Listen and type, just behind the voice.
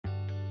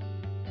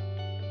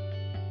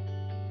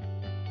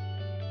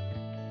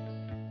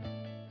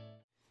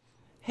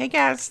Hey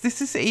guys,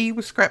 this is E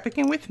with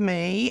Scrapbooking with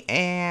me,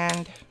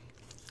 and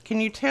can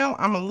you tell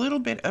I'm a little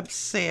bit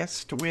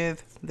obsessed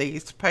with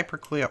these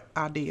paperclip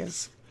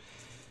ideas.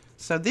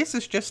 So this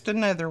is just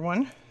another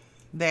one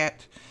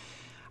that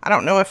I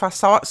don't know if I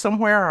saw it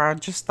somewhere or I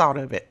just thought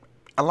of it.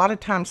 A lot of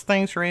times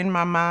things are in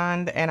my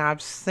mind and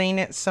I've seen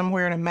it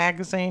somewhere in a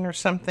magazine or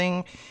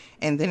something,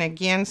 and then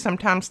again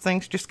sometimes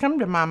things just come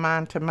to my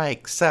mind to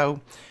make.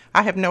 So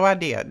I have no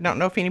idea. Don't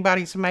know if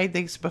anybody's made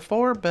these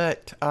before,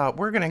 but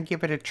we're going to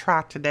give it a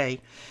try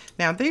today.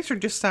 Now these are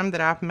just some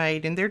that I've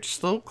made, and they're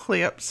just little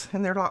clips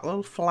and they're like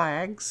little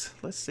flags.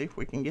 Let's see if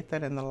we can get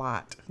that in the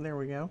light. There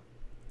we go.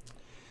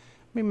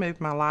 Let me move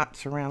my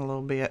lights around a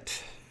little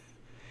bit.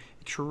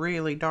 It's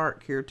really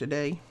dark here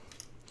today.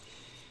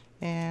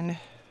 And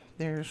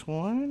there's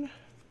one.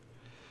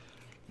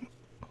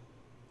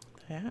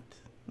 Isn't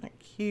that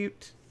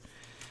cute?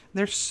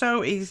 They're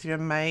so easy to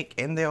make,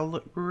 and they'll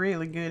look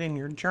really good in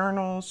your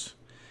journals,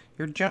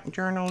 your junk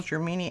journals, your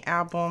mini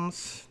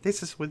albums.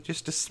 This is with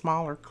just a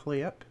smaller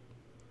clip.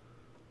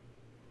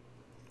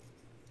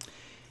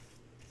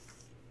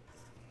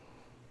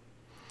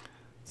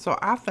 So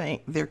I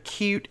think they're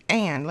cute,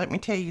 and let me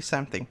tell you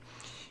something.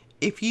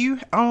 If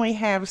you only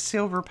have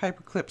silver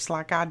paper clips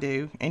like I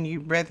do, and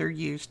you'd rather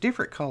use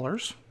different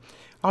colors,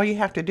 all you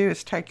have to do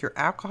is take your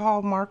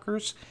alcohol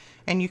markers,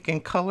 and you can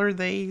color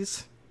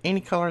these any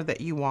color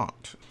that you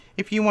want.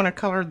 If you want to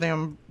color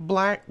them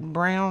black,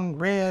 brown,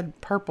 red,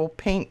 purple,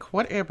 pink,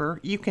 whatever,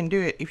 you can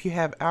do it. If you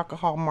have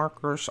alcohol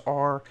markers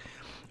or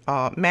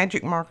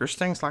magic markers,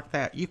 things like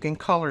that, you can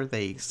color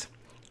these.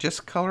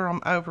 Just color them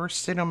over,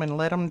 sit them and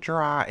let them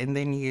dry, and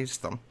then use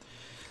them.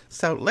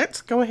 So let's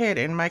go ahead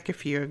and make a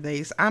few of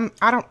these. I'm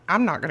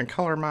not going to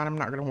color mine. I'm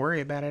not going to worry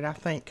about it. I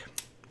think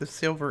the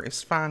silver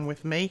is fine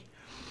with me,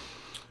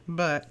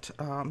 but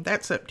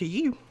that's up to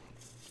you.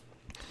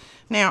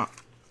 Now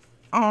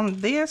on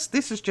this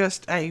is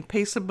just a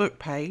piece of book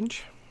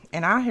page,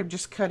 and I have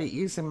just cut it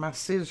using my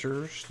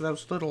scissors,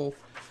 those little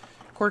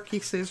quirky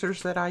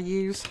scissors that I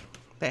use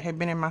that have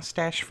been in my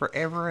stash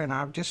forever, and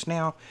I've just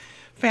now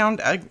found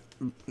a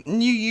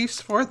new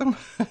use for them.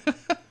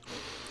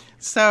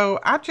 So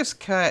I just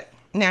cut.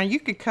 Now you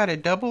could cut a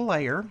double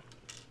layer.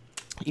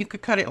 You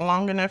could cut it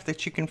long enough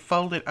that you can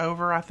fold it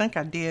over. I think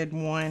I did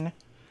one.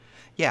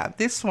 Yeah,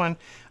 this one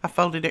I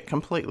folded it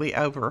completely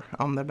over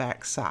on the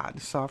back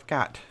side. So I've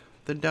got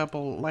the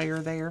double layer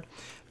there.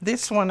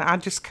 This one I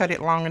just cut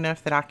it long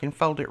enough that I can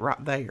fold it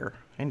right there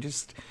and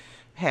just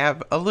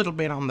have a little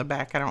bit on the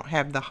back. I don't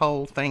have the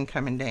whole thing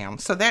coming down.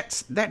 So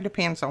that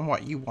depends on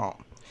what you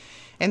want.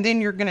 And then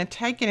you're going to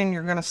take it and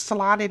you're going to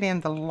slide it in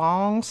the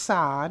long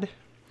side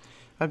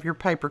of your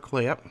paper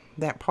clip.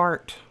 That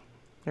part,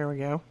 there we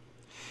go.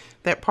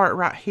 That part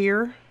right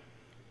here,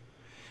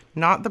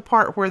 not the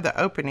part where the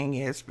opening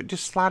is, but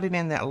just slide it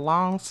in that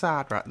long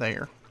side right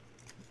there.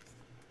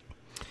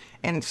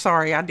 And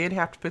sorry, I did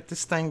have to put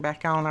this thing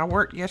back on. I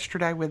worked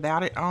yesterday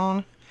without it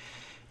on,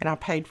 and I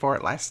paid for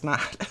it last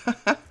night.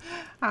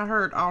 I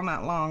heard all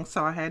night long,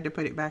 so I had to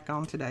put it back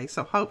on today.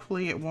 So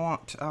hopefully it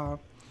won't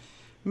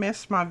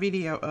mess my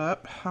video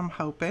up. I'm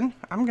hoping.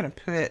 I'm going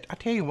to put, I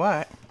tell you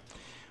what,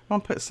 I'm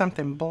going to put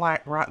something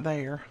black right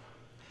there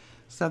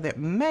so that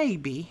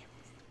maybe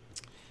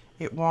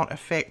it won't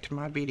affect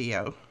my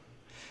video.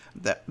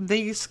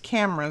 These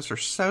cameras are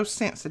so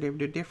sensitive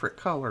to different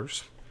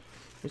colors.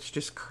 It's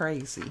just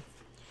crazy.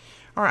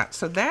 Alright,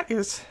 so that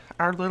is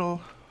our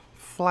little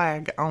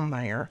flag on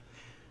there.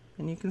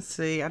 And you can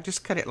see I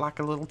just cut it like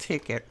a little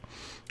ticket.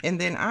 And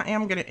then I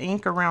am going to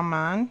ink around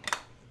mine.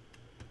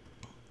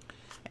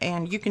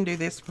 And you can do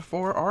this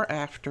before or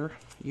after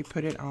you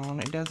put it on.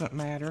 It doesn't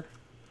matter.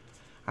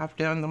 I've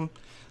done them.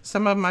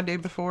 Some of them I do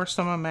before,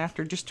 some of them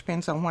after. Just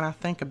depends on when I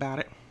think about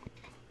it.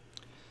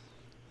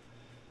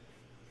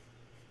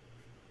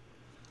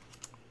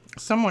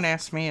 Someone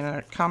asked me in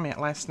a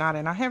comment last night,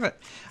 and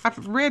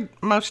I've read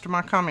most of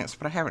my comments,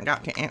 but I haven't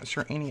got to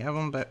answer any of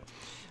them. But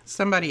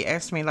somebody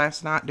asked me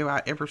last night, do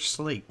I ever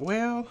sleep?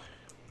 Well,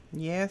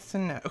 yes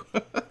and no.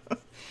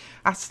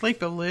 I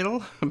sleep a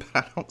little, but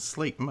I don't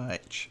sleep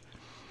much.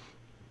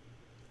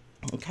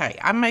 Okay,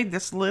 I made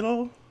this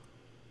little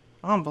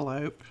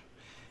envelope,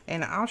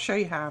 and I'll show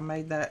you how I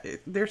made that.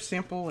 They're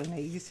simple and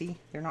easy.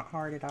 They're not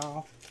hard at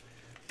all.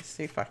 Let's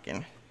see if I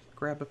can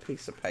grab a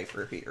piece of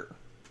paper here.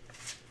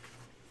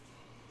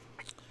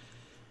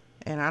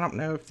 And I don't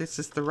know if this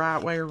is the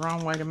right way or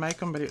wrong way to make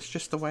them, but it's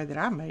just the way that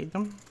I made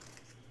them.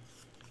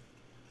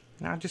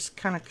 And I just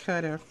kind of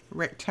cut a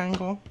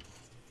rectangle.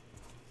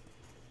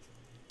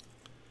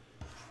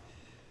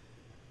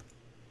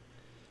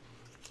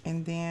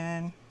 And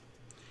then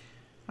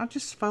I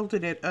just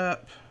folded it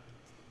up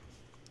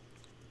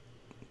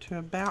to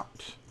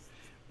about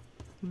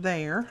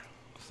there.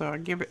 So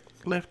I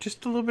left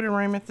just a little bit of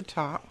room at the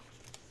top.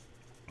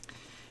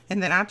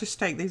 And then I just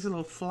take these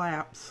little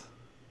flaps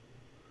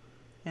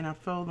and I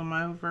fold them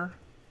over.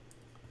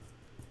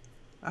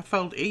 I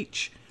fold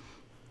each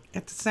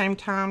at the same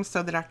time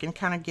so that I can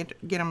kind of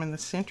get them in the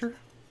center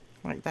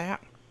like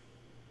that.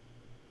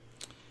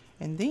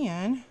 And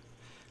then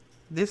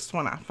This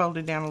one I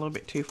folded down a little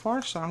bit too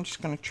far, so I'm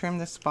just going to trim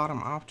this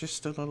bottom off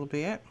just a little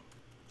bit.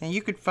 And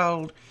you could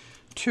fold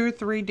 2 or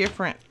 3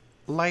 different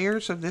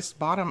layers of this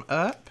bottom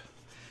up,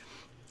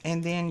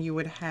 and then you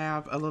would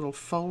have a little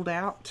fold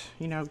out.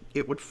 You know,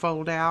 it would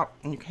fold out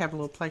and you could have a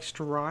little place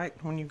to write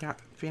when you got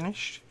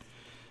finished.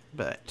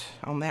 But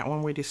on that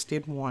one we just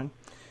did one.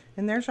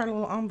 And there's our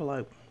little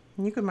envelope.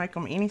 And you can make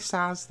them any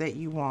size that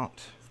you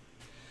want.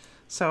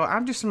 So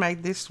I've just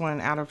made this one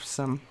out of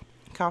some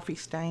coffee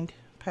stained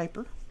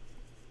paper.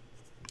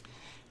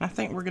 And I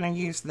think we're going to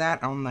use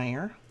that on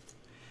there.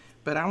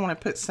 But I want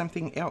to put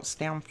something else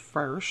down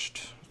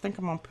first. I think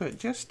I'm going to put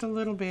just a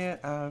little bit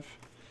of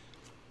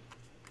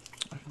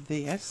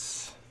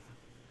this.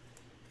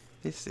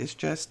 This is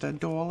just a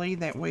doily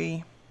that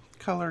we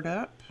colored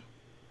up.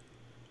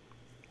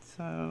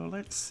 So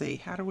let's see,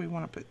 how do we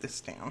want to put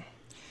this down?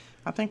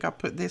 I think I'll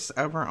put this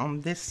over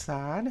on this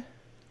side.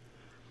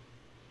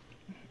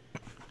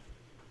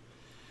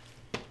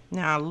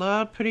 Now I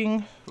love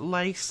putting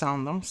lace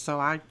on them, so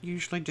I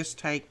usually just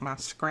take my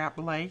scrap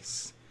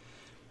lace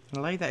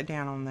and lay that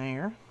down on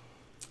there.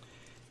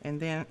 And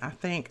then I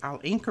think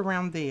I'll ink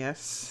around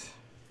this,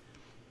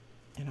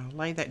 and I'll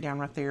lay that down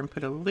right there and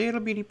put a little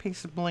bitty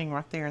piece of bling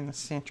right there in the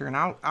center. And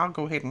I'll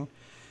go ahead and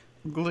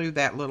glue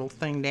that little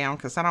thing down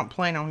because I don't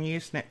plan on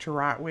using it to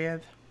write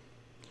with.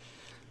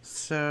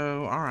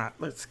 So, alright,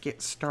 let's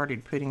get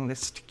started putting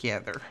this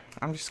together.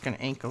 I'm just going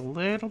to ink a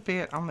little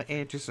bit on the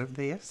edges of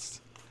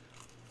this.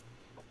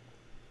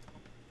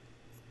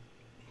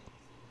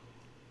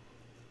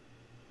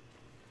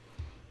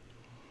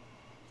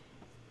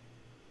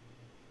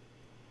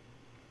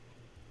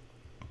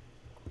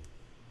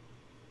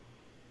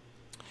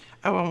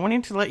 Oh, I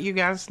wanted to let you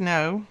guys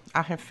know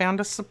I have found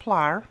a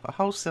supplier, a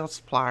wholesale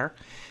supplier,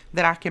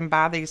 that I can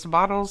buy these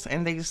bottles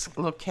and these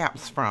little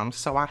caps from.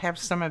 So I have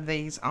some of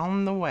these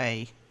on the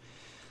way.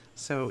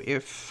 So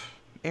if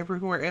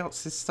everywhere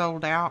else is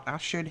sold out, I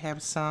should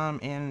have some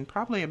in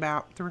probably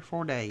about 3 or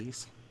 4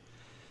 days.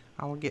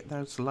 I will get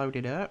those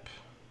loaded up.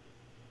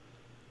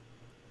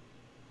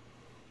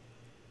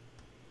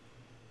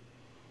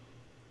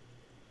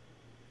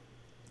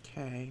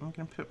 Okay, I'm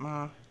going to put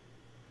my...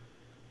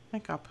 I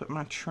think I'll put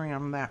my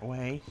trim that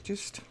way,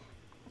 just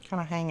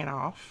kind of hang it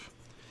off.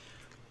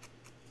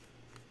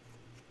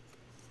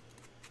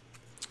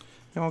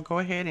 Then we'll go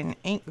ahead and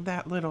ink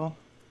that little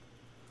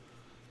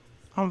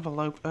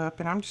envelope up,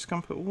 and I'm just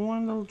going to put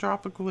one little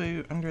drop of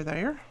glue under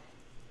there.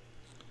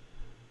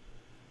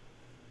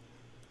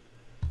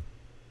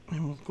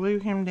 And we'll glue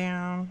him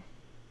down.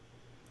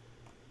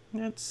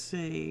 Let's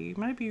see,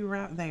 maybe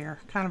right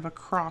there, kind of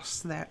across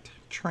that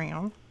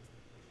trim.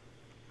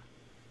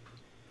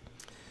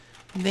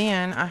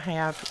 Then I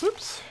have,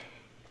 oops,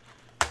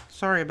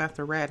 sorry about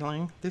the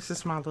rattling. This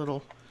is my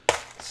little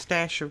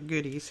stash of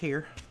goodies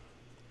here.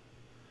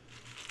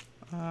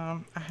 I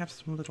have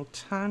some little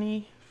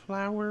tiny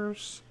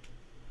flowers.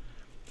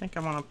 I think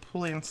I want to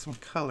pull in some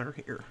color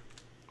here.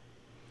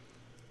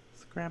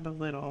 Let's grab a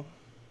little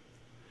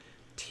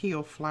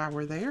teal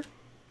flower there.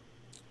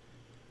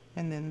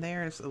 And then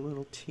there's a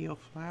little teal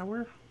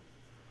flower.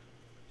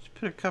 Just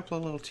put a couple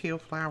of little teal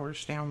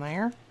flowers down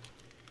there.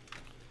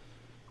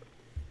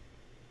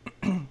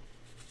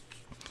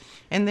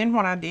 And then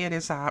what I did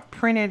is I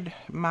printed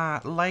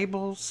my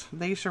labels.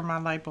 These are my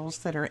labels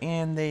that are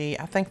in the,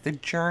 I think, the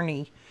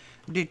Journey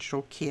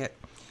digital kit.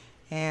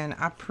 And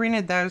I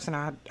printed those, and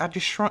I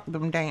just shrunk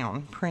them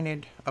down,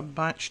 printed a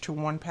bunch to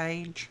 1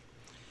 page.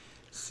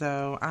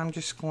 So I'm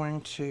just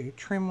going to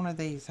trim one of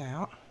these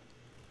out.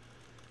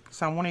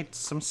 So I wanted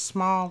some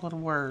small little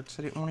words.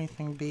 I didn't want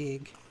anything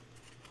big.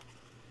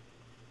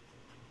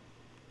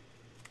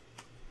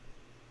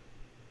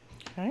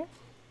 Okay.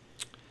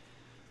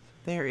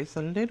 There is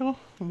a little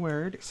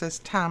word. It says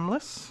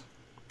timeless.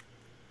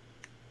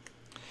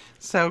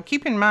 So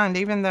keep in mind,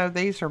 even though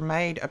these are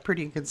made a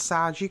pretty good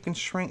size, you can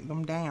shrink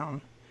them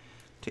down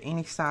to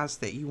any size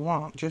that you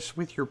want just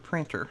with your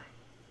printer.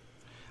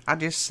 I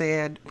just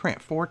said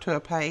print 4 to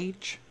a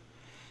page,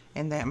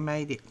 and that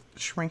made it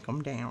shrink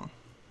them down.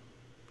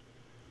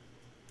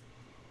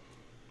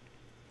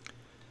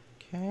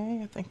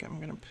 Okay, I think I'm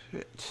going to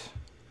put,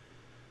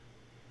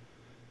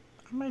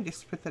 I may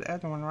just put that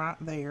other one right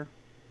there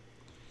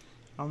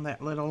on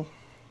that little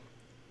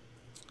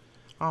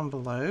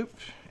envelope,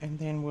 and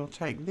then we'll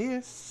take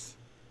this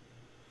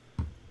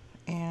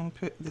and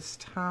put this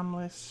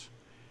timeless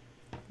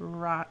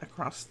right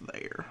across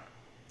there.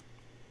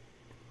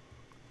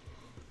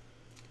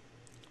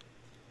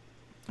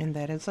 And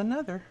that is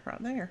another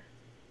right there.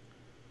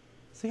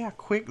 See how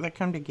quick they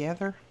come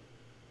together?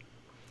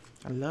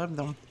 I love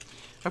them.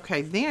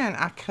 Okay, then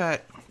I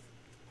cut,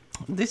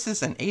 this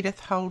is an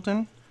Edith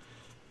Holden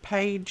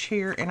page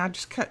here, and I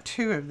just cut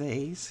 2 of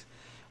these.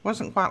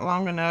 Wasn't quite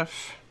long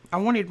enough. I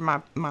wanted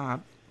my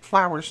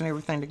flowers and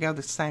everything to go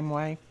the same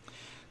way,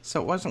 so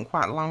it wasn't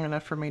quite long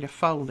enough for me to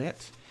fold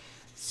it.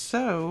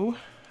 So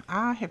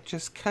I have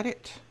just cut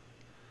it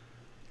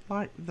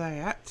like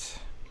that.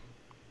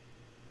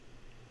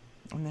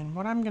 And then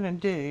what I'm going to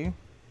do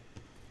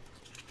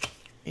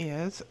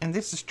is, and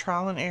this is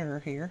trial and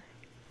error here,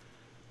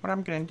 what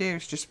I'm going to do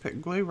is just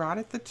put glue right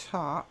at the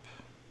top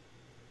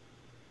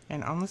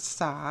and on the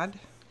side,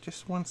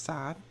 just one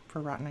side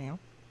for right now.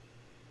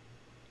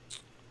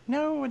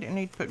 No, I didn't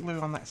need to put glue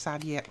on that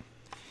side yet.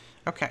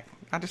 Okay,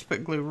 I just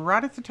put glue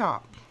right at the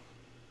top.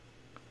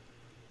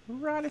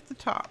 Right at the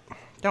top.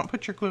 Don't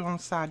put your glue on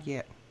the side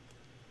yet.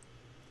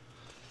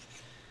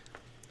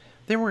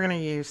 Then we're going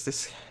to use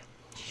this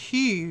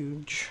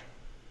huge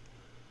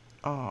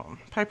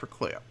paper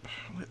clip.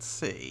 Let's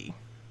see.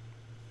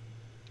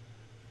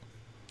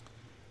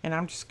 And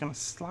I'm just going to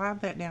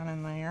slide that down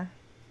in there.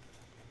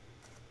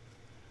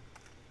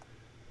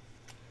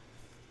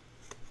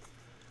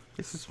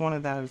 This is one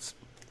of those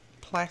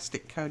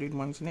plastic coated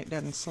ones and it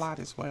doesn't slide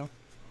as well.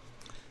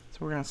 So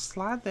we're going to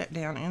slide that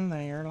down in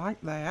there like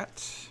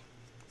that.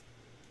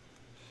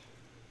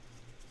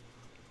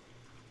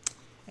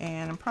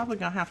 And I'm probably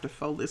going to have to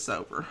fold this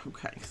over.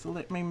 Okay, so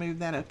let me move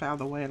that up out of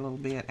the way a little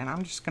bit. And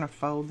I'm just going to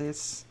fold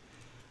this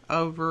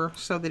over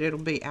so that it'll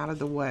be out of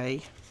the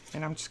way.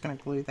 And I'm just going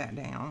to glue that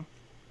down.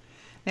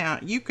 Now,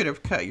 you could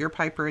have cut your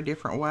paper a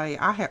different way.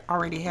 I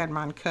already had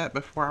mine cut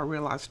before I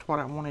realized what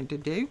I wanted to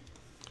do.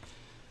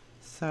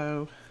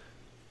 So,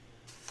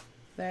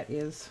 that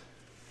is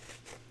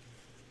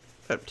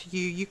up to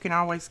you. You can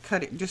always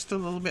cut it just a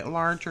little bit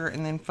larger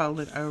and then fold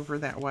it over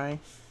that way.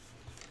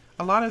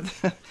 A lot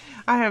of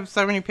I have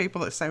so many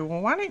people that say, well,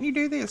 why didn't you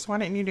do this? Why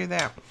didn't you do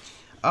that?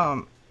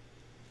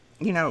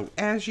 You know,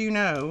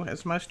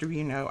 as most of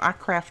you know, I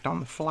craft on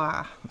the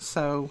fly.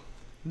 So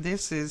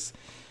this is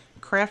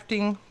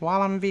crafting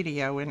while I'm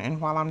videoing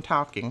and while I'm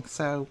talking.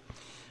 So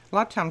a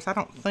lot of times I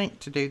don't think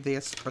to do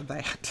this or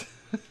that.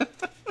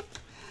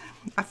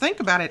 I think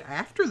about it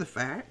after the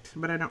fact,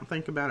 but I don't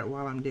think about it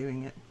while I'm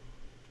doing it.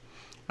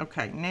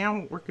 Okay, now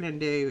what we're going to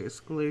do is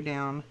glue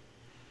down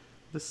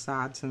the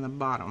sides and the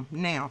bottom.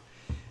 Now,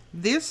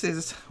 this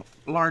is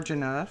large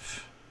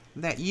enough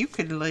that you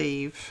could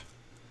leave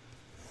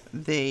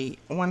the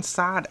one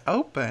side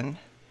open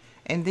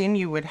and then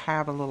you would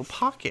have a little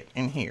pocket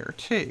in here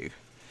too.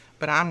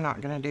 But I'm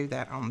not going to do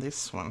that on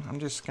this one. I'm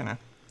just going to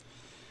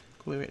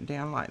glue it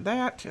down like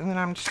that, and then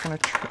I'm just going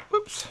to,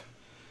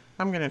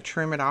 I'm going to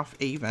trim it off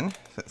even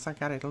since I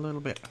got it a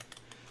little bit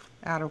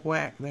out of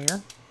whack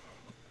there.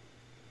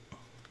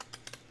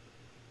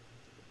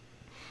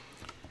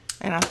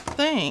 And I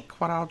think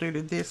what I'll do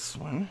to this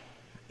one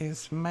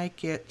is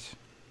make it,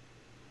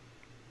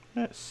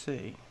 let's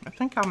see, I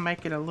think I'll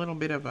make it a little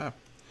bit of a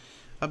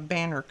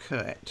banner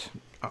cut,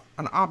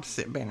 an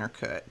opposite banner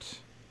cut.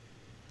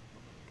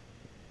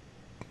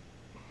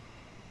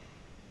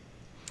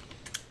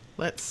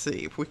 Let's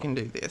see if we can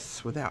do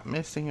this without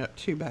messing up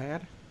too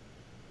bad.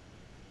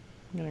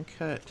 I'm going to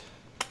cut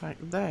like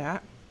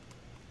that.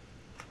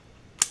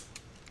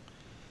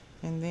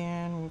 And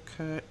then we'll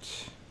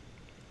cut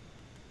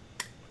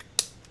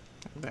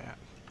like that.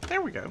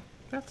 There we go.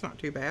 That's not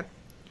too bad.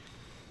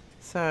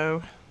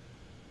 So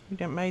we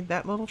done made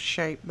that little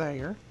shape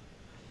there.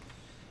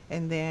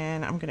 And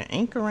then I'm going to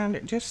ink around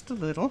it just a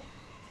little.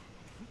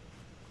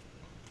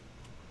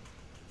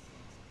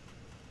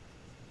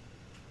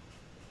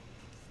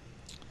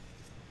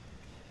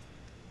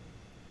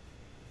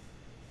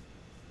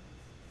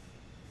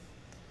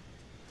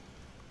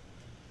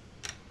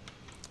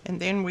 And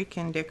then we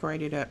can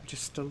decorate it up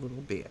just a little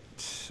bit.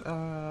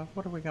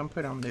 What are we going to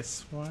put on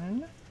this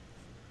one?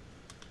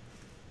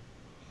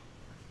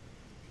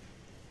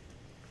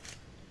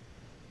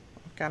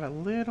 I've got a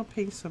little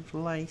piece of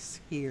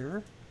lace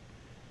here.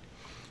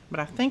 But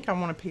I think I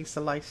want a piece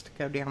of lace to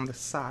go down the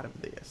side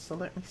of this. So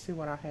let me see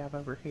what I have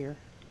over here.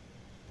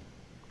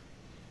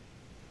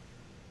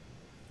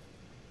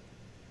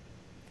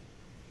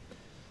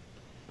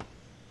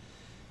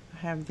 I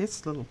have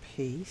this little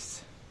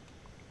piece.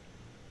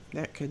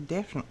 That could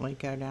definitely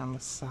go down the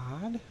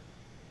side,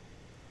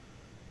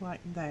 like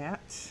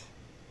that.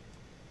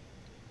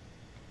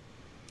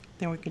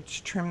 Then we could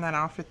just trim that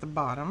off at the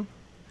bottom.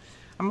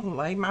 I'm going to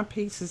lay my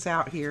pieces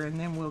out here and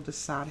then we'll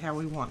decide how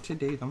we want to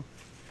do them.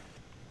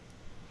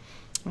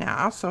 Now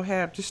I also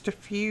have just a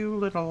few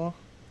little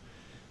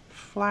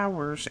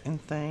flowers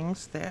and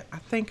things that I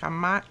think I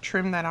might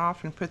trim that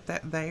off and put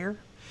that there.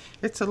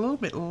 It's a little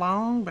bit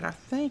long, but I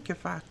think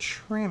if I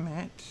trim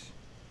it,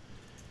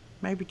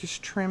 maybe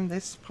just trim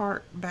this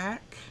part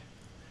back,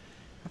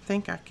 I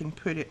think I can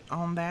put it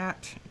on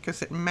that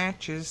because it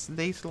matches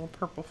these little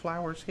purple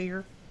flowers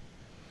here.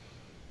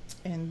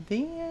 And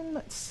then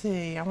let's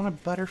see, I want a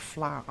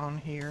butterfly on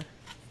here.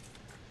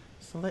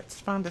 So let's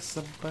find us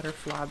a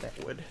butterfly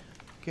that would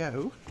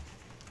go,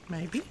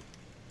 maybe.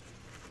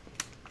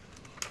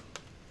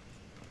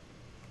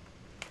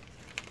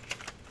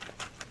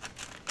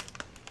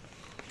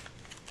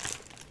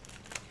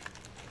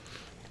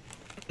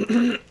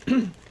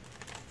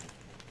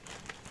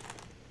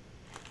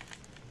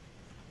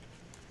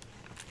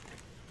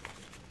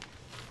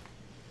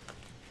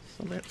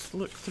 So let's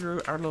look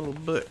through our little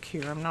book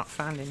here. I'm not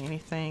finding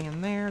anything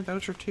in there.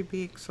 Those are too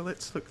big, so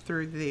let's look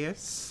through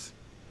this.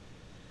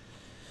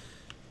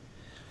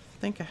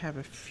 think I have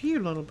a few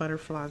little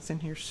butterflies in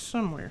here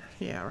somewhere.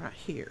 Yeah, right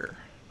here.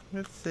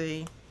 Let's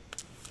see.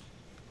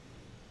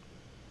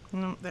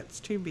 No, that's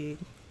too big.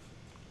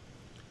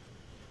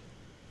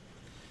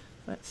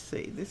 Let's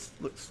see. This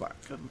looks like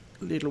a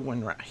little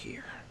one right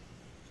here.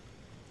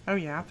 Oh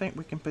yeah, I think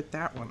we can put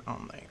that one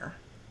on there.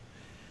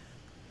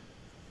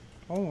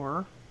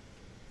 Or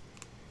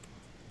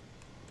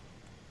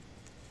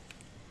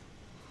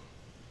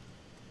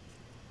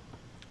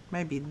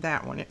maybe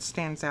that one. It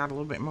stands out a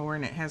little bit more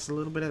and it has a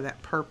little bit of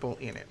that purple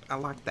in it. I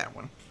like that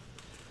one.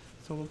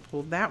 So we'll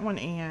pull that one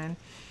in,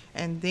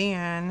 and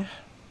then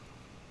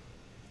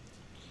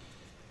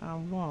I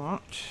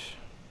want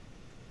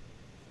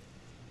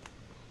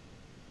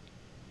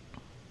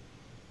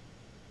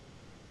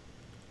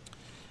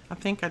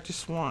I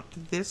just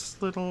want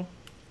this little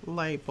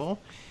label,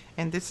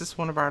 and this is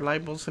one of our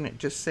labels and it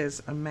just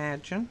says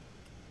Imagine.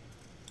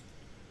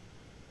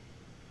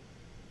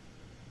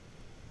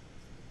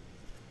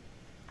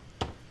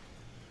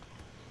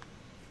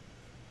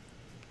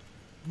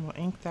 We'll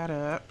ink that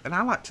up, and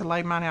I like to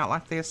lay mine out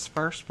like this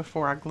first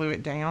before I glue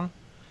it down.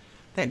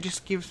 That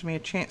just gives me a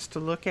chance to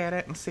look at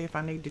it and see if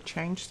I need to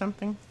change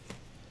something.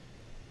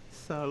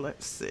 So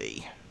let's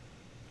see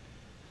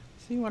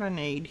what I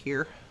need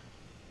here.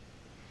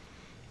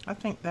 I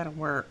think that'll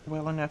work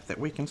well enough that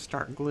we can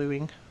start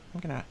gluing.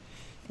 I'm gonna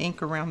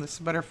ink around this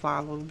butterfly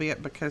a little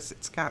bit because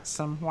it's got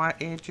some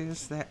white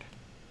edges that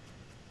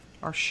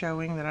are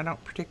showing that I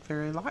don't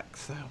particularly like.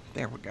 So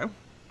there we go.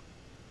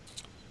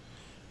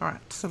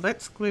 Alright, so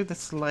let's glue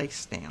this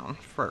lace down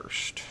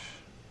first.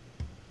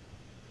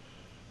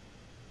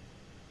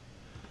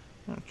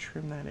 I'm going to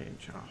trim that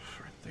edge off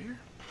right there.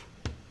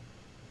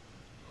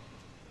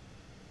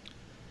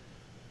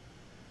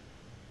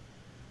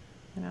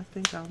 And I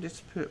think I'll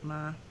just put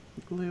my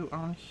glue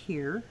on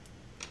here.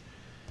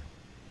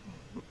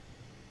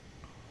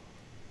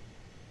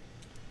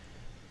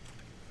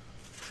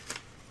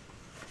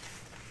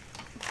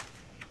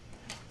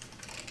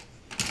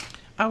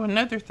 Oh,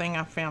 another thing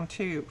I found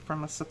too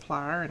from a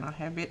supplier, and I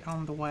have it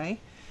on the way,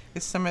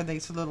 is some of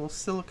these little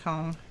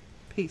silicone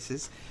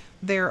pieces.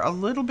 They're a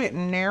little bit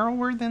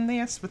narrower than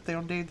this, but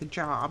they'll do the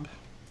job.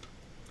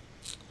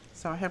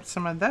 So I have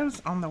some of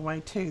those on the way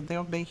too.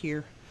 They'll be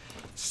here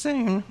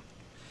soon,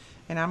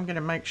 and I'm going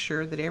to make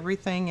sure that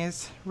everything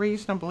is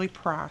reasonably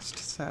priced.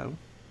 So,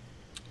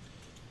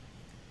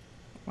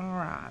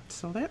 alright,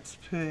 so let's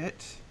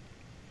put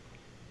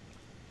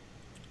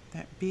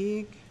that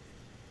big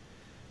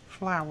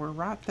flower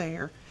right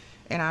there,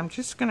 and I'm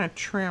just going to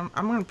trim.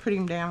 I'm going to put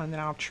him down and then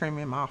I'll trim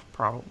him off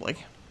probably.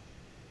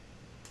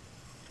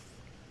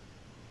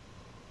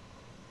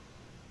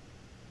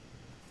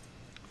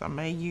 I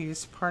may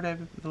use part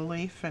of the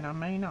leaf and I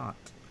may not.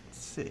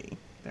 Let's see.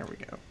 There we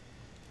go.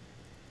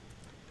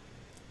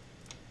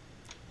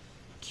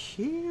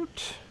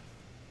 Cute.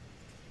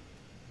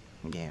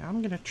 Yeah,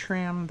 I'm going to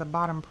trim the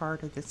bottom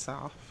part of this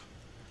off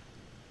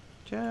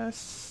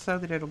just so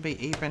that it'll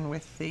be even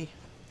with the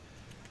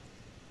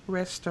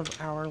rest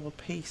of our little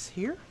piece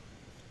here.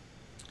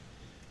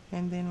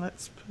 And then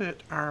let's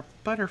put our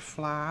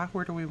butterfly.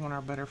 Where do we want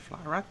our butterfly?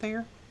 Right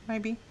there,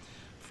 maybe?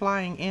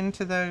 Flying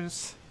into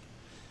those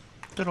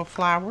little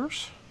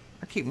flowers.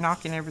 I keep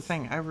knocking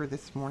everything over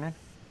this morning.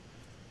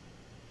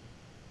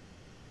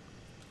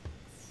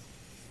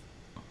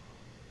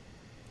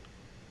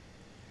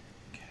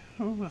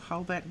 Oh, we'll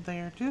hold that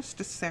there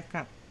just a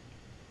second.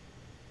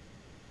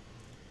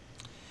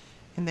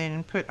 And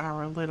then put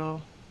our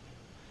little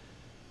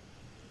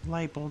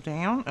label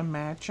down,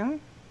 Imagine.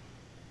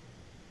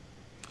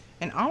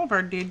 And all of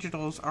our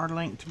digitals are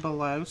linked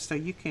below, so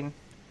you can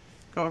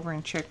go over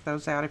and check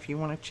those out if you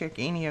want to check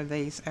any of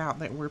these out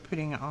that we're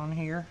putting on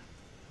here.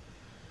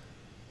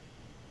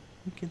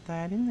 Look at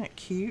that, isn't that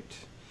cute?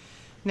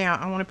 Now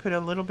I want to put a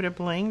little bit of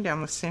bling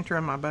down the center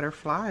of my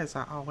butterfly, as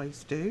I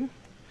always do.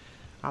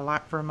 I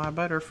like for my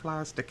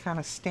butterflies to kind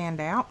of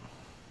stand out.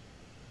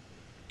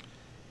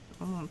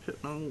 I'm going to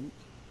put my little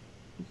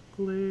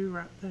glue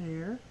right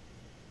there.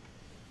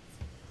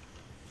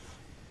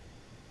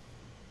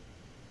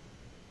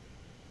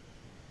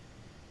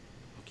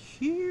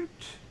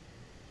 Cute.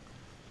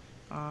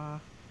 I'm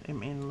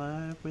in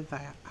love with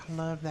that. I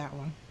love that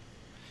one.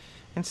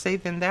 And see,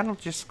 then that'll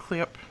just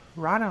clip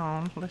right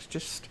on. Let's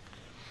just,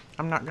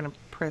 I'm not going to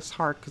press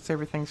hard because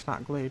everything's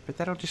not glued, but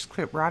that'll just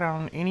clip right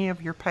on any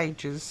of your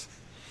pages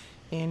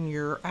in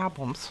your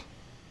albums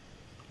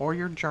or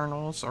your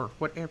journals or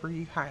whatever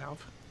you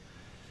have.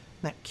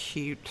 Isn't that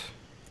cute?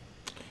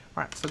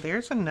 Alright, so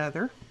there's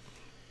another.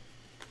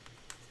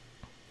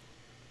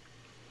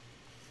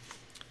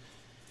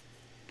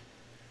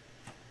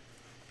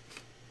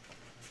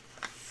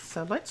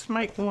 So let's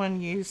make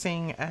one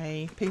using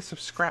a piece of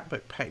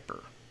scrapbook paper.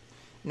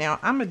 Now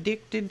I'm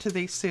addicted to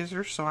these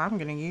scissors, so I'm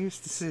going to use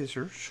the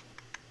scissors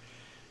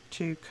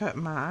to cut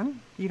mine.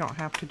 You don't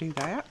have to do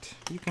that.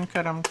 You can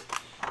cut them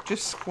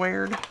just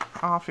squared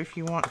off if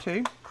you want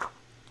to.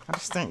 I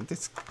just think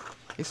this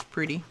is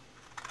pretty.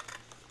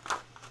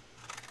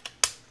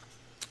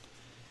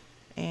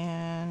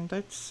 And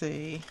let's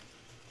see.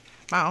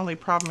 My only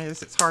problem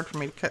is it's hard for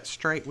me to cut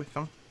straight with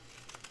them.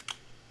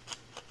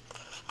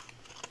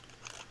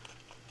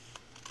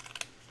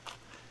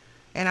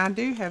 And I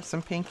do have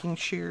some pinking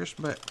shears,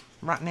 but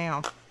right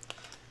now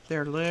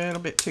they're a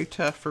little bit too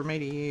tough for me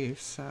to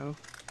use, so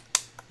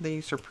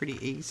these are pretty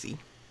easy.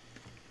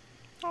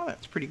 Oh,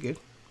 that's pretty good.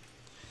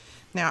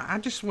 Now, I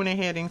just went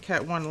ahead and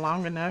cut one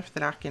long enough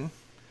that I can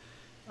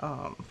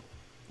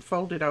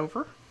fold it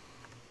over.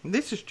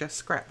 This is just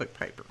scrapbook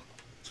paper.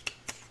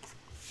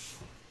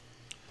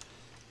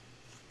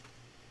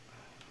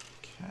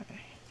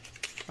 Okay.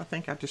 I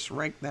think I just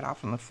raked that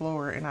off on the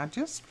floor, and I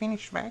just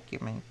finished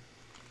vacuuming.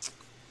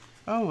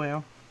 Oh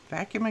well,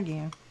 vacuum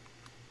again.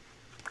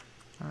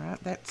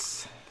 Alright,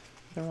 that's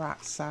the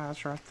right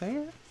size right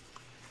there.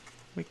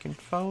 We can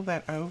fold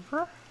that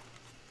over.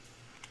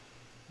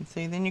 And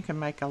see, then you can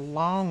make a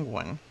long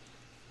one.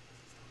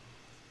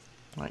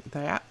 Like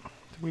that.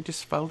 We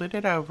just folded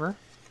it over.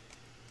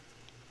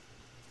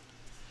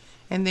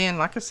 And then,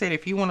 like I said,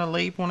 if you want to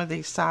leave one of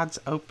these sides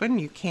open,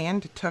 you can,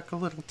 to tuck a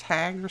little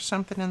tag or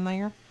something in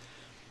there.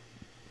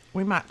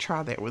 We might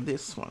try that with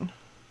this one,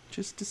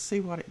 just to see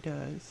what it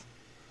does.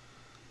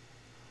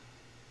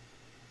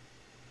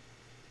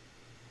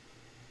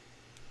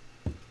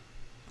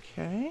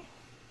 Okay.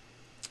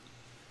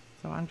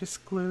 So I'm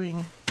just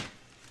gluing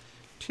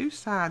two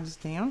sides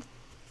down.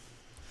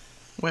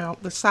 Well,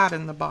 the side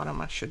and the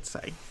bottom, I should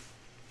say.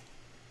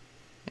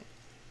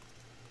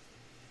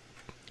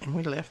 And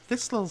we left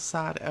this little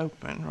side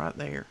open right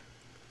there.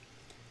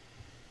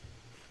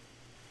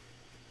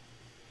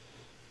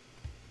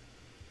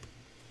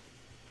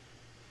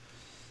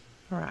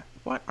 Alright,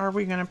 what are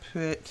we going to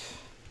put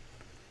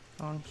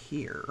on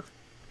here?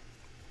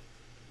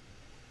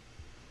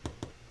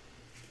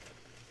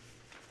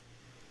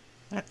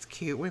 That's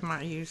cute. We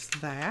might use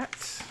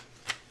that.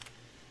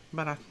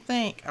 But I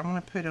think I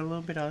want to put a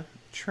little bit of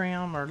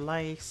trim or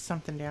lace,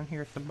 something down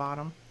here at the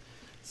bottom.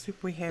 See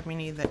if we have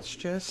any that's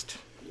just...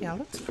 Yeah,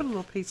 let's put a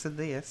little piece of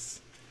this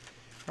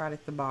right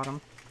at the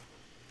bottom.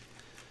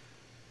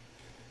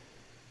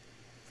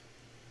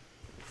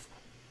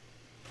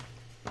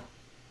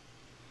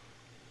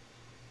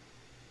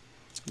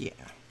 Yeah.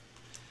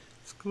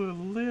 Let's glue a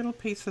little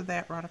piece of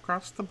that right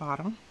across the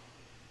bottom.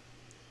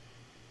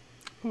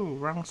 Ooh,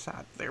 wrong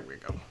side. There we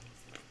go.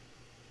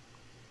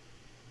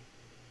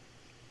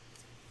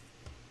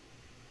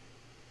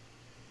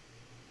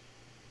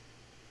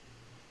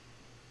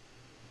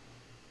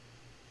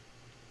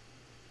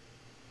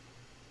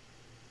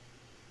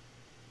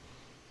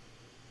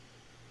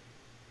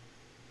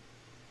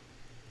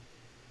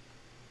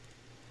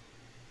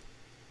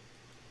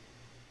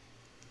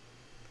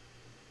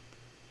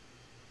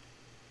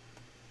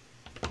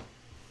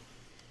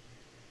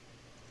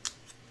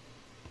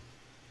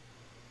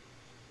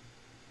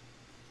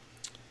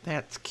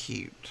 That's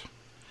cute.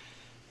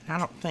 I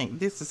don't think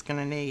this is going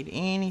to need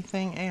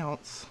anything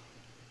else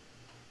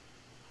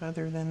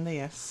other than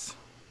this.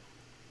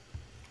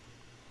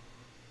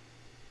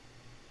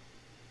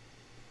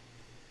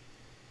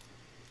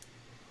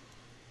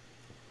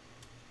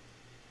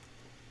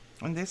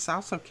 And this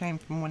also came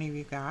from one of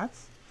you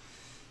guys.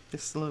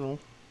 This little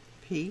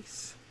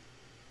piece.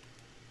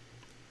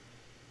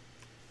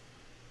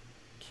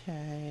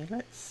 Okay,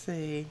 let's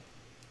see.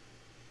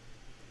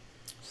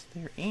 Is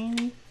there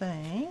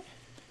anything?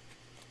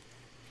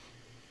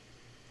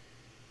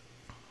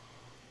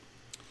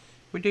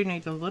 We do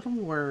need a little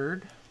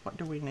word. What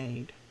do we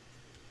need?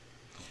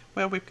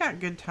 Well, we've got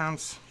good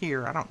times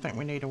here. I don't think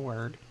we need a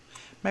word.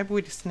 Maybe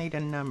we just need a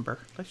number.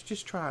 Let's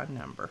just try a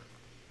number.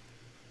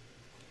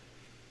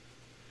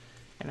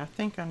 And I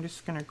think I'm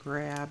just going to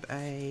grab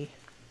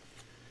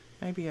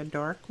maybe a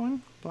dark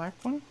one, black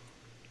one,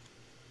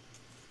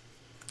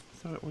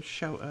 so it will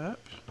show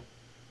up.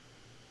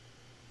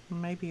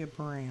 Maybe a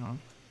brown.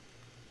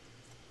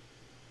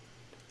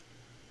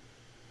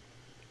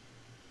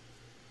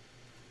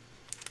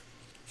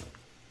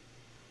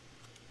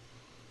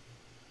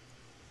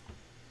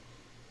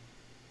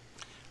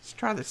 Let's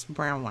try this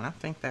brown one. I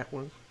think that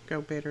will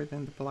go better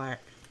than the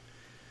black.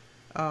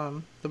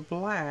 The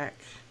black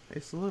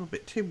is a little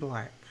bit too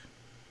black.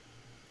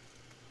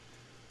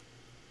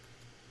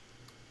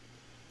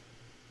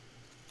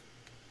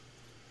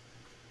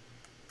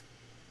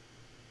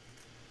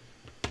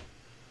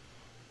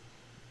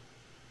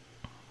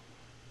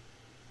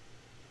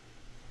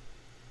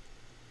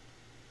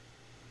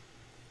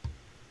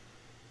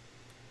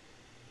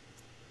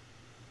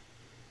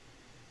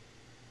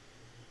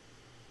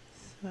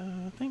 So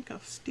I think I'll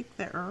stick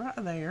that right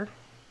there.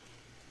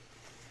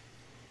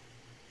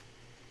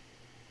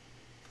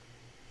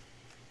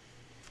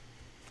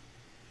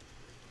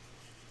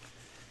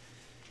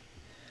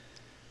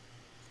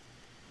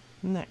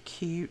 Isn't that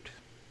cute?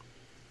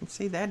 And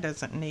see, that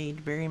doesn't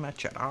need very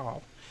much at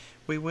all.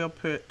 We will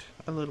put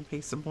a little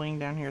piece of bling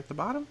down here at the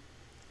bottom,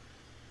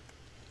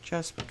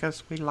 just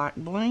because we like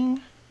bling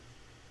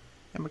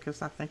and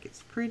because I think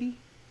it's pretty.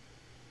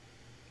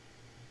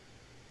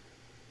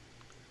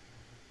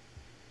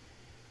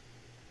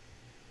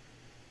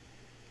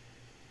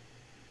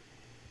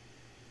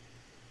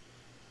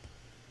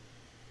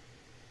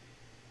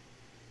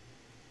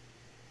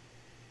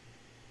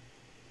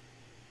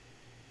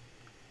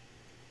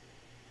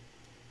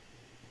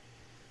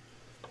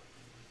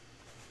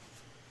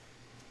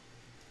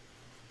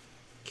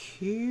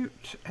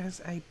 cute as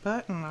a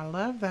button. I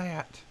love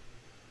that.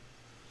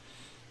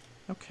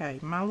 Okay,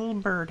 my little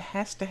bird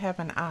has to have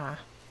an eye.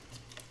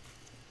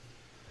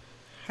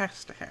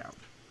 Has to have.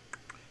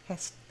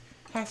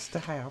 Has to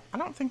have. I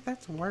don't think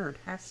that's a word.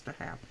 Has to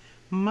have.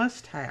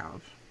 Must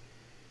have.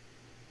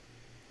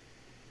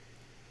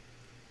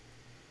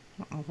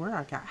 I don't know where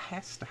I got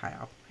has to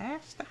have.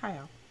 Has to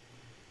have.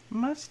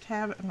 Must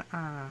have an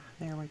eye.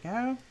 There we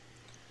go.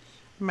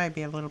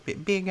 Maybe a little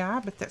bit big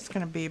eye, but that's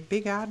going to be a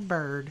big-eyed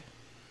bird.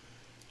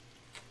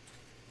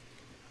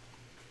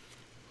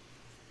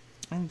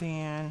 And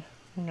then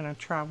I'm going to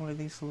try one of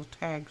these little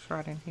tags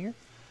right in here.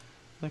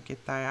 Look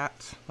at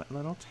that. That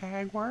little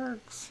tag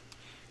works.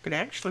 Could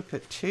actually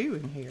put 2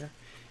 in here.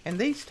 And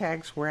these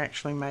tags were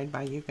actually made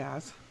by you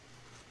guys.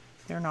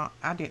 They're not,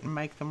 I didn't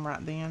make them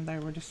right then. They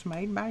were just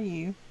made by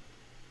you.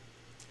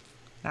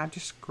 And I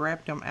just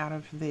grabbed them out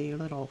of the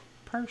little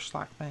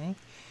purse-like thing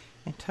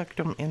and tucked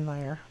them in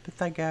there. But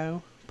they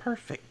go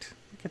perfect.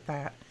 Look at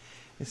that.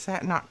 Is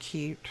that not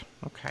cute?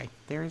 Okay,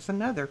 there's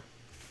another.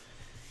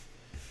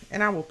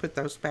 And I will put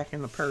those back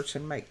in the purse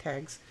and make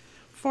tags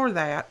for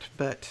that,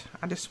 but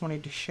I just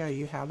wanted to show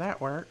you how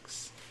that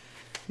works.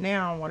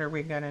 Now, what are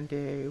we going to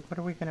do? What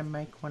are we going to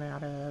make one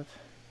out of?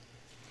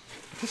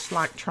 Just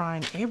like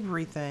trying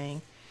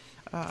everything.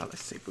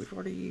 Let's see if we've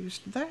already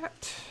used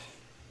that.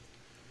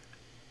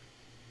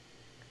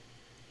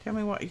 Tell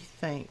me what you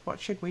think. What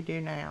should we do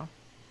now?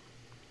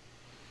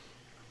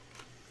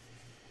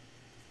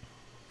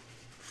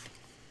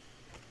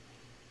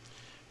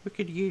 We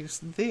could use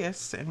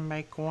this and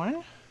make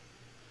one.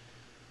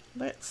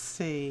 Let's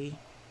see.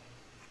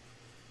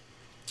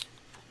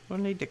 We'll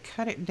need to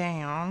cut it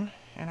down,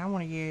 and I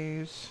want to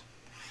use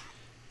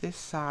this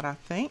side, I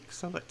think.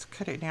 So let's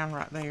cut it down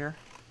right there.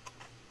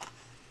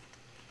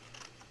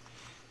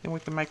 Then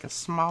we can make a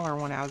smaller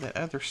one out of the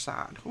other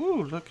side.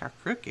 Ooh, look how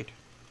crooked.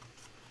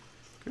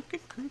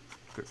 Crooked, crooked,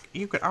 crooked.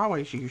 You could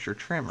always use your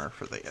trimmer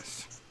for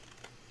this.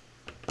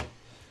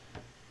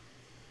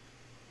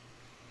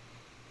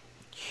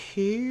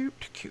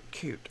 Cute, cute,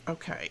 cute.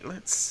 Okay,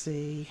 let's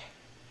see.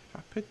 If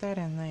I put that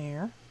in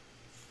there,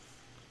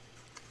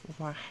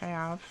 what I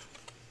have,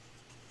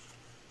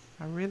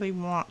 I really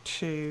want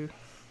to,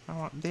 I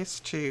want this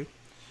to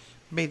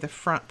be the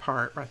front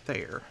part right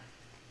there.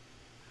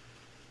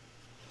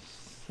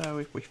 So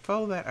if we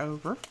fold that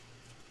over,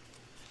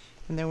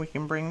 and then we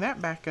can bring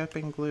that back up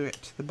and glue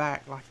it to the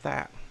back like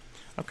that.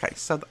 Okay,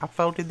 so I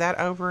folded that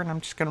over, and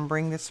I'm just going to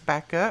bring this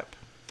back up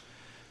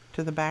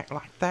to the back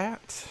like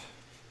that.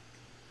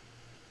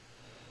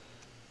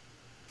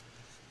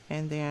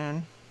 And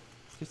then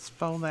just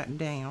fold that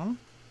down.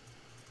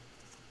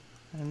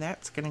 And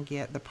that's going to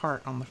get the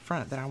part on the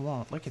front that I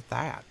want. Look at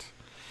that.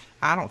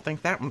 I don't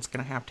think that one's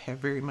going to have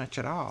very much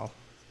at all.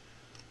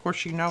 Of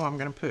course, you know I'm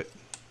going to put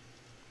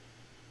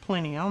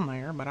plenty on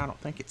there, but I don't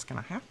think it's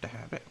going to have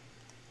it.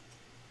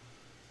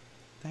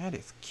 That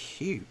is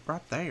cute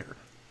right there.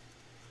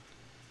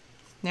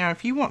 Now,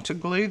 if you want to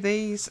glue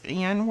these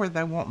in where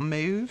they won't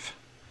move,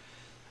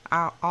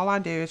 all I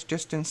do is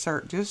just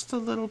insert just a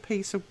little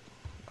piece of,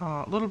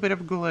 little bit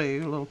of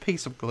glue, a little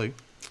piece of glue,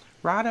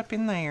 right up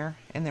in there,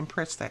 and then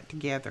press that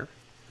together.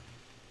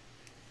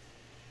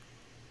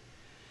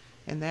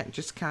 And that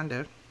just kind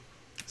of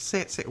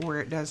sets it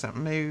where it doesn't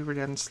move or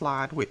doesn't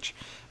slide, which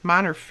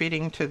mine are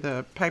fitting to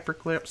the paper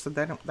clips, so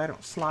they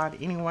don't slide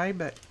anyway.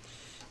 But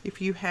if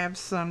you have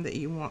some that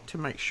you want to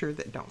make sure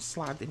that don't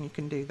slide, then you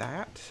can do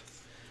that.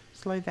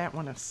 Let's lay that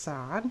one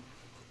aside.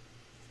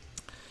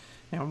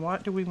 Now,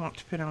 what do we want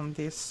to put on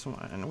this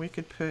one? We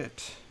could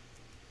put,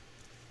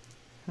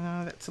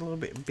 no, that's a little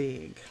bit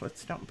big.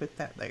 Don't put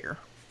that there.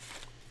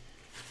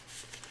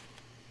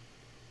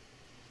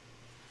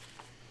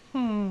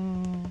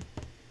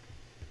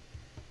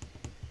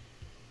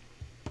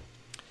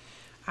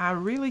 I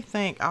really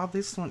think all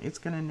this one is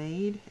going to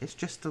need is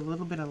just a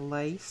little bit of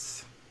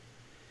lace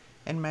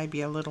and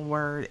maybe a little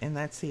word, and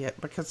that's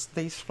it, because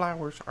these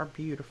flowers are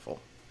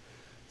beautiful.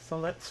 So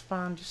let's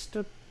find just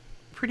a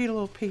pretty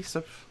little piece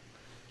of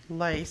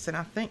lace, and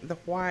I think the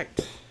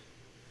white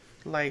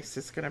lace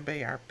is going to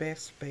be our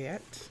best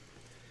bet.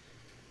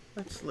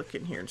 Let's look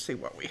in here and see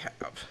what we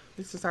have.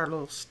 This is our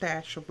little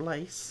stash of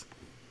lace.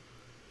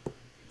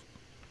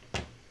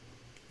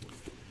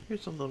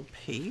 Here's a little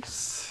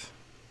piece.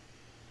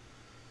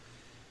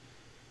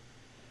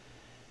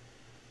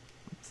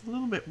 It's a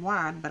little bit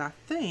wide, but I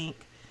think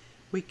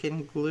we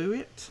can glue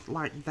it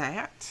like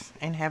that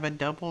and have a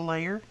double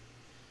layer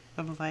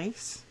of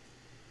lace.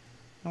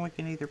 And we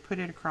can either put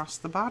it across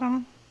the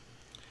bottom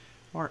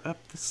or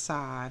up the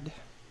side.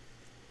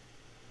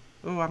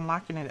 Oh, I'm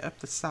liking it up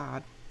the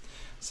side.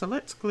 So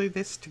let's glue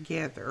this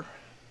together,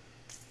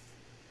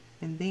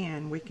 and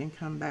then we can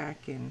come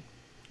back and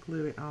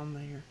glue it on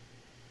there.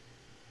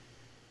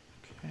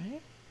 Okay.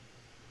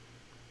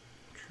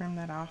 Trim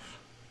that off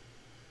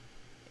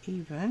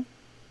even.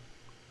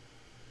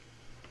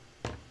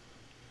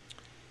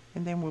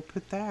 And then we'll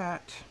put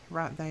that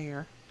right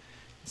there.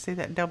 See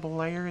that double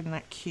layer? Isn't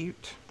that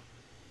cute?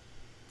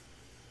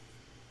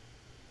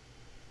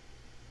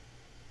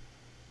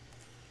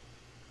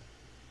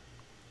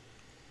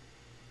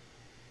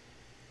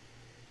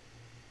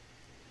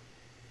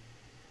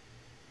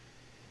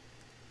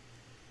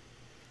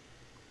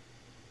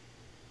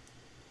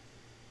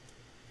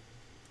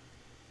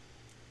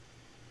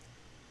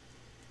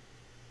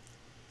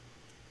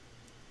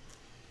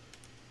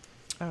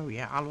 Oh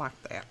yeah, I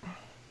like that.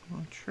 I'm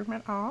going to trim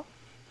it off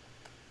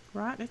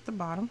right at the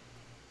bottom.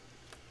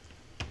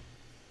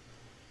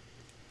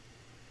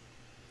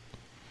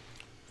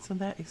 So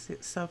that is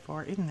it so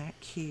far. Isn't that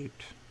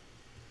cute?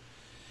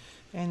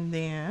 And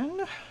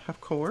then,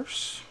 of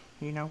course,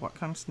 you know what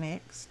comes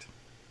next.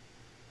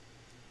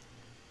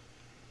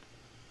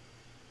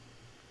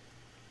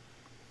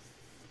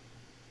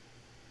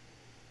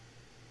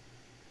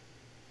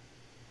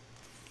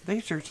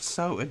 These are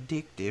so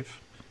addictive.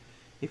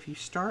 If you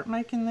start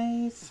making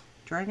these,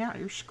 drag out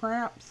your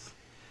scraps,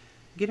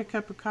 get a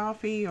cup of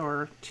coffee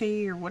or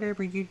tea or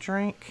whatever you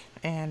drink,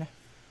 and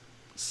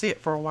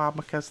sit for a while,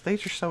 because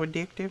these are so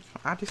addictive.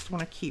 I just want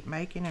to keep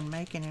making and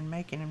making and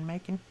making and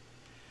making.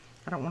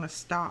 I don't want to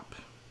stop.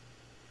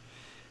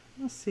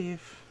 Let's see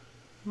if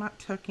I might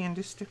tuck in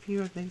just a few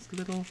of these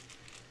little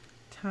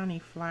tiny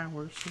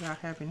flowers that I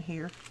have in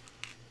here.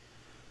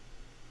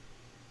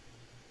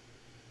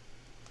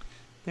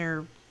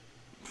 They're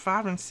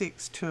 5 and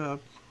 6 to a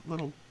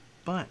little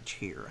bunch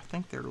here. I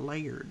think they're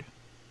layered.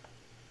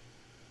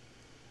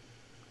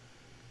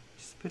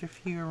 Just put a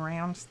few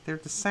around. They're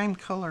the same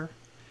color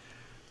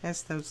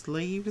as those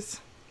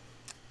leaves,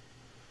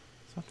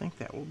 so I think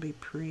that will be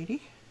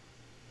pretty.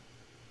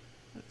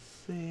 Let's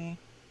see.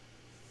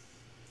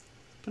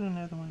 Let's put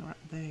another one right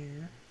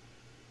there.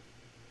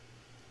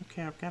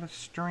 Okay, I've got a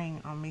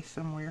string on me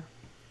somewhere.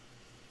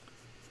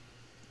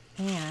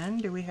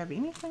 And do we have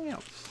anything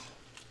else?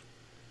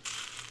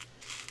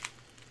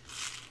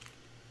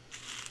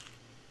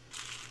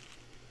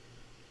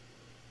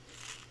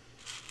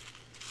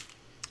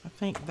 I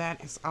think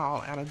that is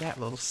all out of that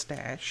little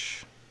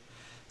stash.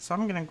 So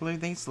I'm going to glue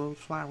these little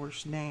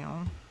flowers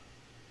down.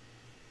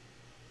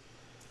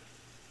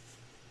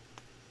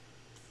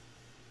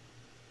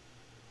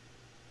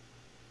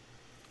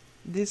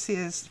 This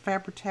is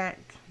Fabri-Tac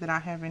that I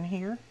have in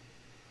here,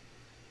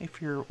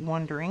 if you're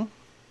wondering.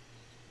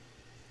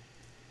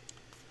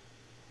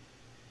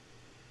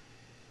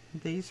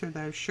 These are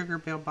those Sugar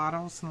Bell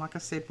bottles, and like I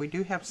said, we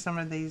do have some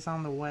of these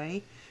on the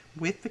way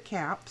with the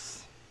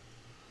caps.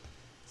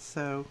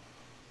 So,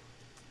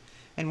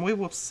 and we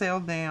will sell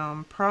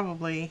them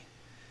probably,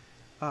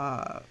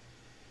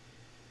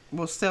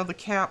 we'll sell the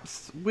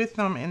caps with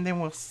them, and then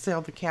we'll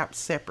sell the caps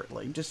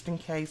separately, just in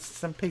case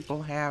some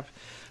people have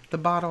the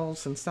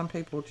bottles and some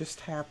people just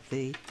have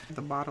the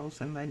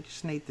bottles and they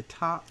just need the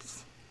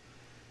tops.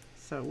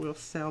 So we'll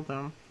sell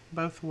them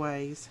both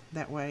ways.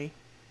 That way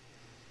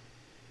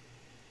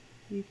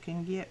you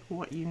can get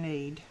what you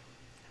need.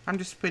 I'm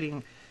just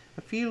putting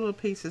a few little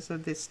pieces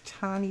of this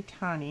tiny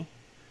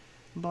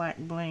black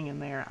bling in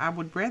there. I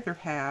would rather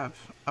have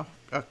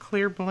a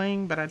clear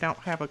bling, but I don't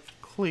have a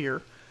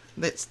clear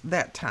that's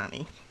that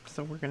tiny.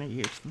 So we're going to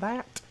use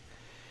that.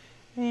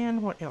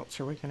 And what else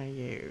are we going to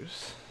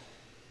use?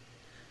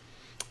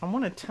 I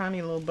want a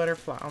tiny little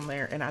butterfly on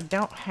there, and I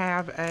don't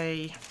have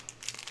a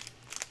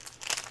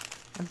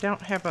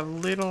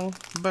little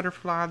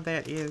butterfly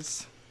that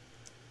is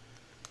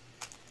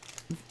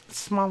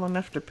small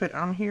enough to put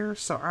on here,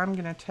 so I'm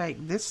going to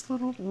take this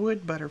little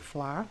wood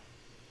butterfly.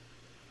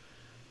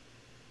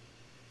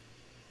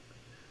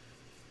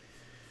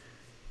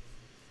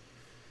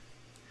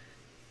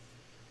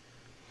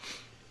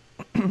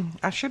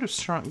 I should have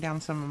shrunk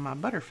down some of my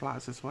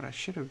butterflies, is what I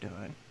should have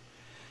done.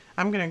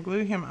 I'm going to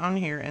glue him on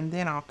here, and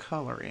then I'll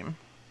color him.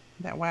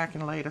 That way I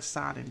can lay it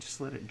aside and just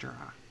let it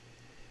dry.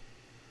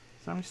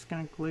 So I'm just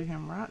going to glue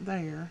him right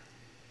there.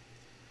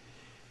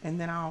 And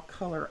then I'll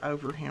color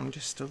over him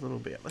just a little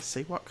bit. Let's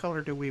see, what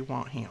color do we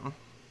want him?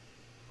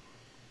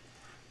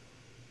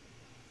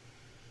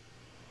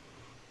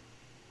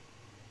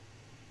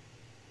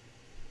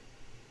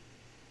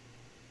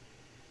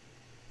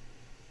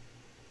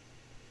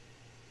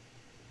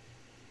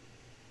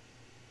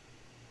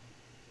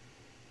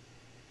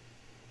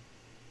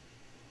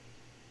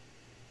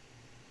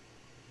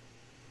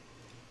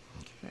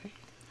 Okay.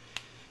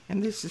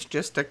 And this is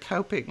just a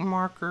Copic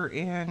marker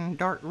in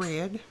dark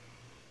red.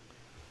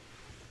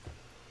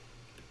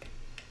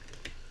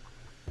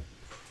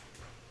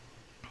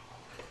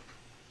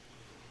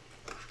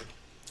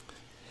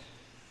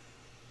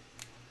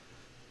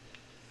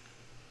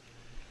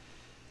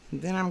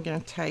 Then I'm going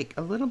to take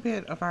a little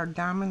bit of our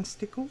diamond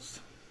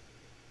stickles,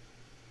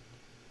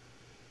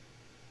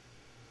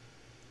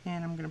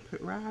 and I'm going to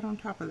put right on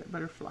top of that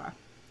butterfly.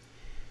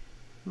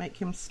 Make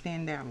him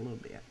stand out a little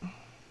bit.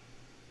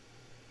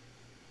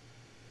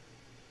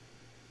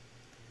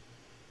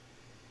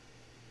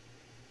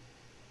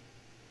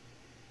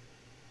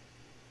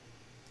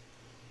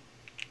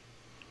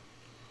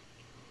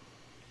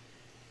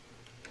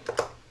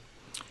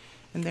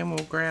 And then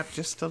we'll grab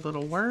just a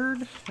little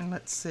word, and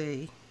let's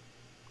see.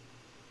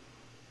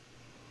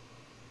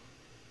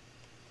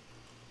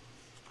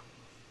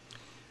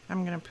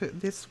 I'm going to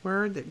put this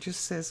word that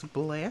just says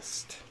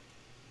blessed,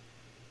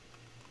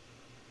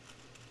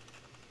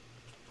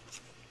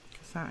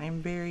 because I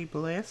am very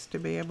blessed to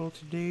be able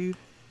to do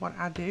what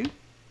I do.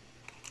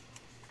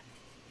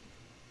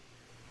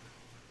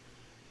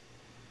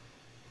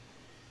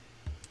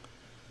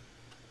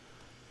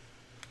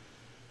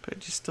 Put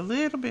just just a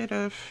little bit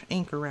of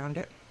ink around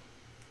it.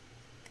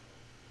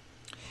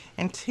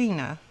 And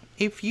Tina,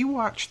 if you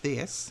watch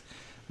this,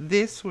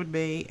 this would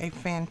be a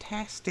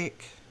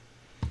fantastic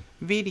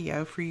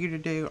video for you to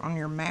do on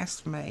your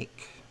mask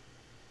make.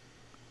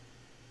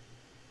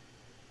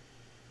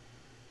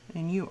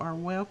 And you are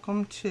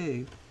welcome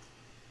to.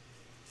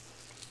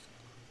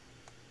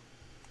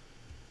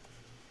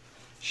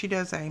 She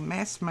does a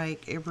mask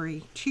make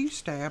every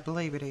Tuesday, I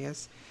believe it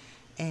is.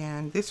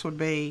 And this would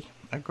be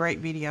a great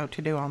video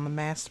to do on the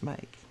mask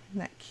make. Isn't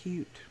that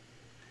cute?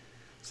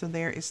 So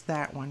there is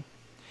that one.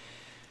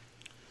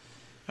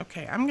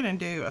 Okay, I'm going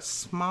to do a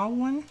small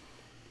one,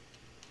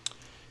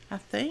 I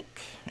think.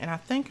 And I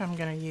think I'm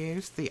going to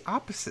use the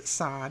opposite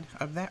side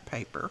of that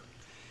paper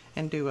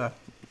and do a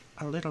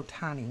little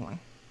tiny one.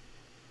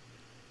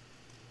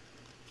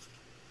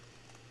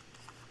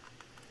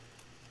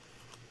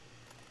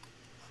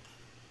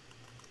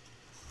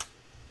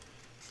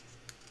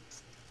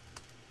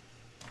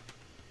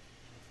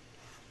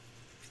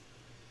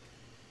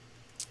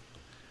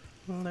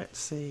 Let's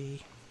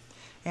see.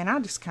 And I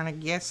just kind of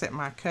guess at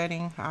my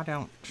cutting. I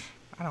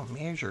don't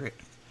measure it,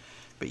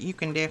 but you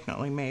can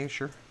definitely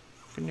measure.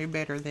 You can do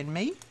better than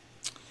me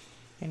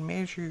and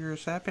measure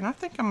yours up. And I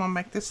think I'm gonna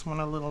make this one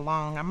a little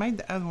long. I made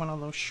the other one a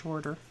little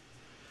shorter.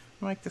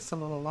 I'll make this a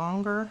little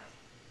longer.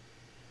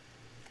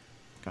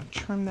 Gonna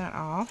trim that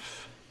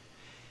off,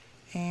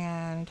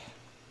 and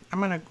I'm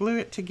gonna glue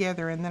it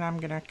together, and then I'm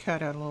gonna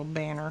cut a little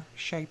banner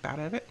shape out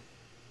of it.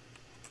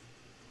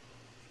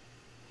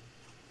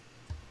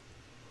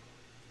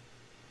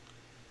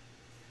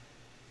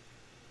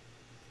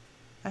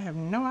 I have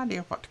no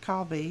idea what to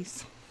call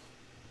these.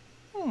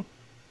 Okay,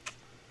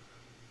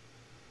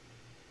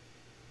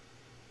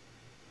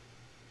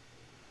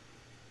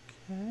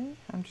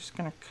 I'm just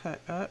going to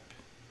cut up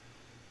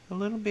a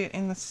little bit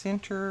in the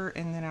center,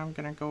 and then I'm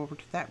going to go over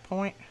to that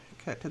point,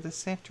 cut to the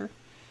center,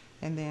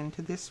 and then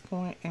to this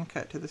point and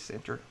cut to the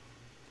center.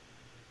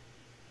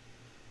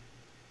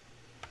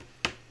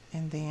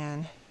 And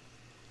then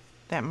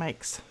that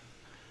makes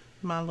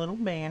my little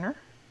banner.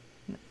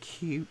 Isn't that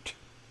cute?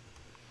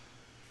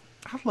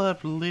 I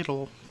love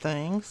little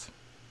things.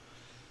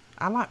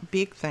 I like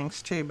big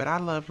things too, but I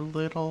love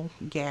little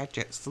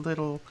gadgets,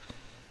 little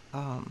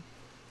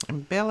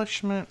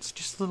embellishments,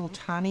 just little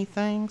tiny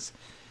things.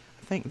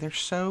 I think they're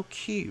so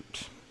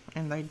cute,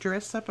 and they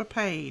dress up a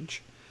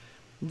page.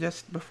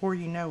 Just before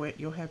you know it,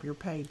 you'll have your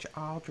page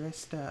all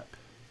dressed up.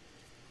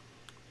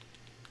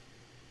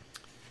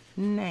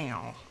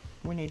 Now,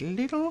 we need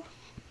little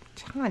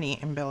tiny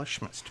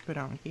embellishments to put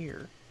on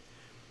here.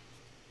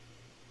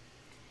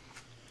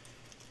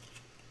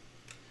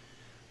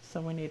 So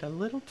we need a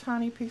little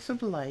tiny piece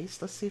of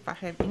lace. Let's see if I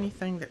have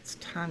anything that's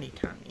tiny,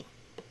 tiny.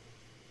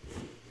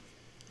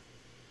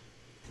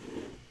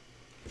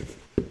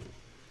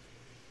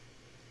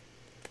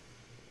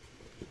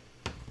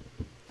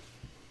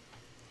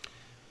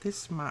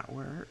 This might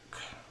work.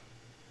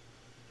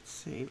 Let's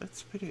see,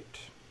 let's put it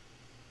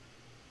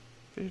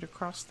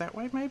across that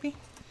way maybe.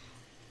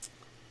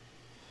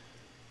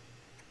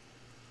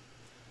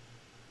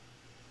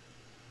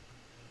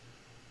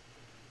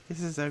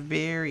 This is a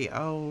very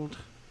old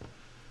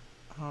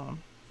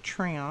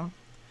trim,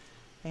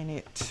 and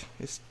it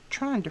is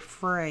trying to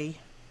fray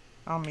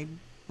on me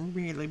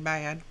really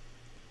bad.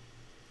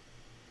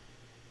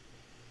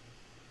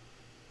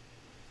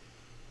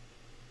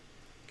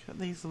 Cut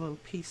these little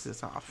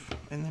pieces off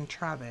and then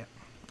try that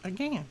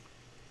again.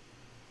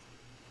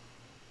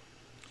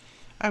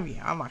 Oh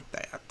yeah, I like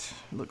that.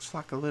 It looks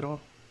like a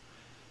little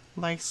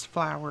lace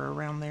flower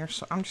around there,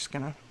 so I'm just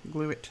gonna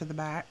glue it to the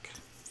back,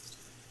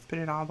 put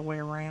it all the way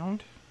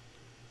around.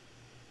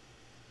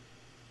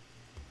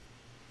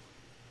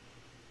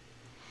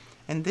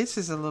 And this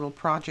is a little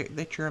project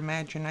that your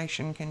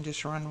imagination can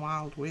just run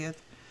wild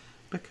with,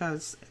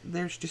 because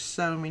there's just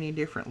so many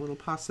different little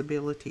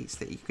possibilities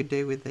that you could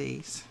do with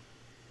these.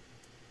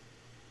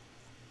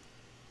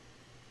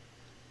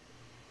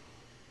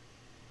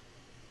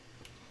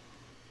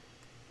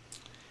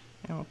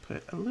 And we'll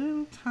put a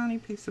little tiny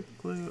piece of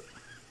glue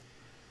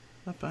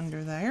up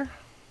under there.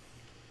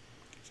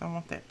 So I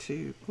want that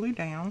to glue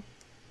down.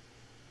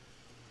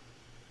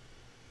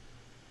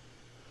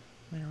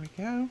 There we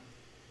go.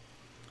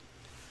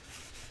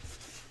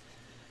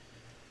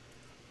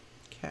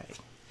 Okay,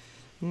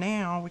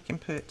 now we can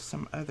put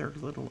some other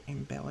little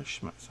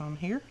embellishments on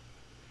here.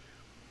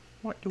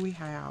 What do we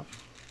have?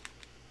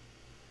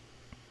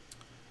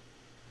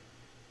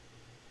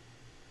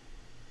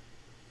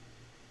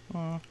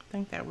 I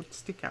think that would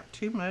stick out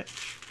too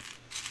much.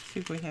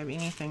 See if we have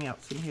anything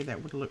else in here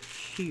that would look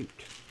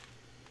cute.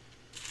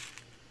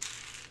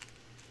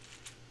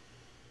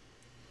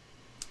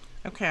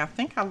 Okay, I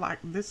think I like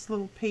this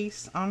little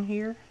piece on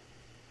here.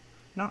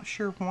 Not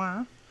sure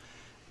why,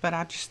 but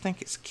I just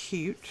think it's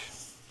cute.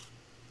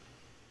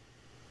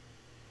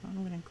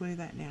 I'm going to glue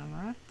that down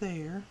right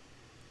there.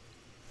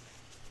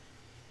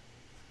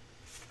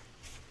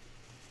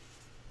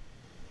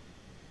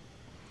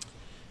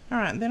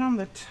 Alright, then on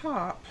the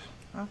top,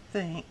 I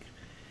think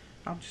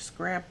I'll just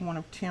grab one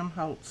of Tim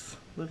Holtz's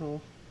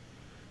little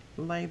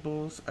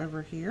labels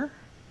over here.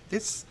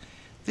 This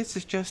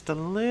is just a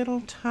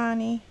little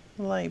tiny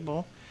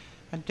label.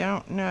 I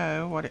don't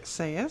know what it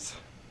says.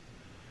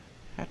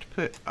 I have to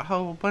put a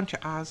whole bunch of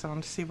eyes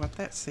on to see what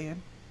that said.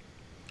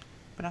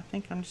 But I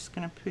think I'm just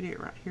going to put it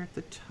right here at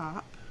the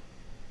top.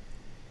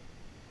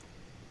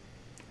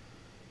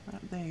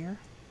 Right there.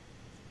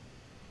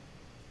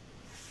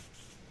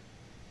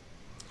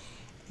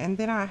 And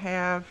then I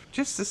have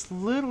just this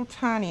little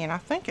tiny, and I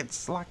think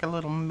it's like a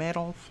little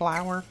metal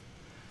flower.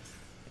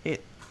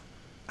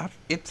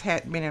 It's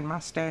had been in my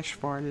stash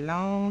for a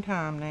long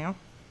time now.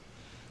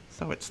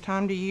 So it's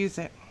time to use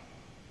it.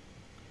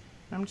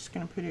 I'm just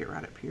going to put it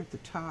right up here at the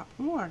top.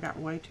 Oh, I got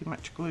way too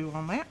much glue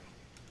on that.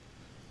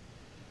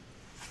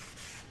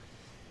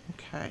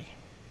 Okay.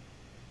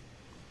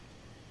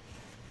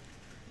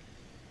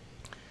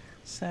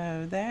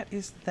 So that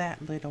is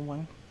that little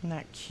one. Isn't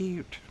that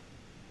cute?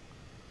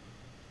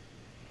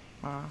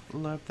 I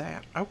love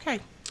that. Okay.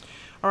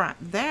 Alright,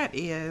 that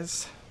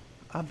is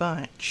a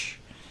bunch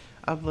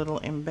of little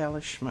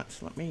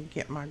embellishments. Let me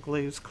get my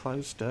glues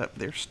closed up.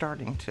 They're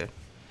starting to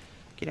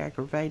get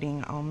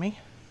aggravating on me.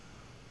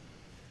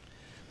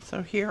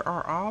 So here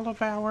are all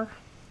of our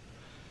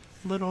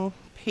little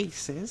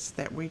pieces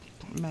that we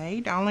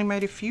made. I only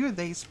made a few of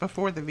these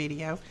before the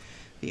video.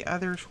 The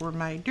others were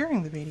made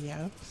during the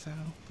video. So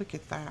look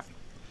at that.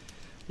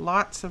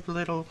 Lots of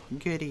little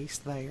goodies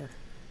there.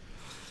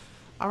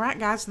 Alright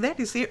guys, that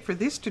is it for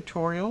this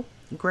tutorial.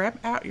 Grab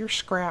out your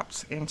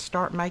scraps and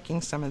start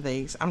making some of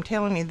these. I'm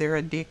telling you,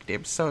 they're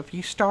addictive. So if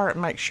you start,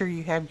 make sure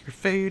you have your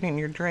food and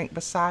your drink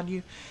beside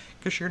you,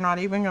 because you're not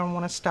even going to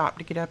want to stop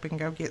to get up and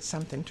go get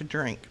something to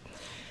drink.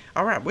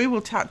 Alright, we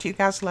will talk to you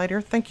guys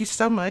later. Thank you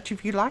so much.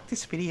 If you like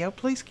this video,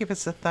 please give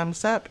us a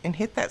thumbs up and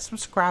hit that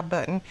subscribe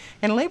button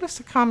and leave us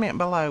a comment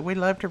below. We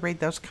love to read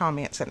those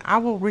comments, and I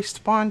will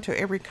respond to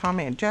every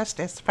comment just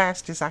as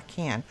fast as I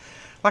can.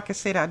 Like I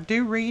said, I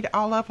do read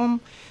all of them,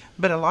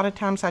 but a lot of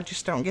times I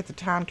just don't get the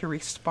time to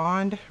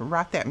respond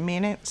right that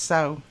minute,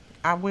 so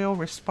I will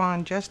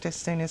respond just as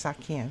soon as I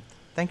can.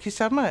 Thank you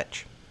so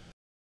much.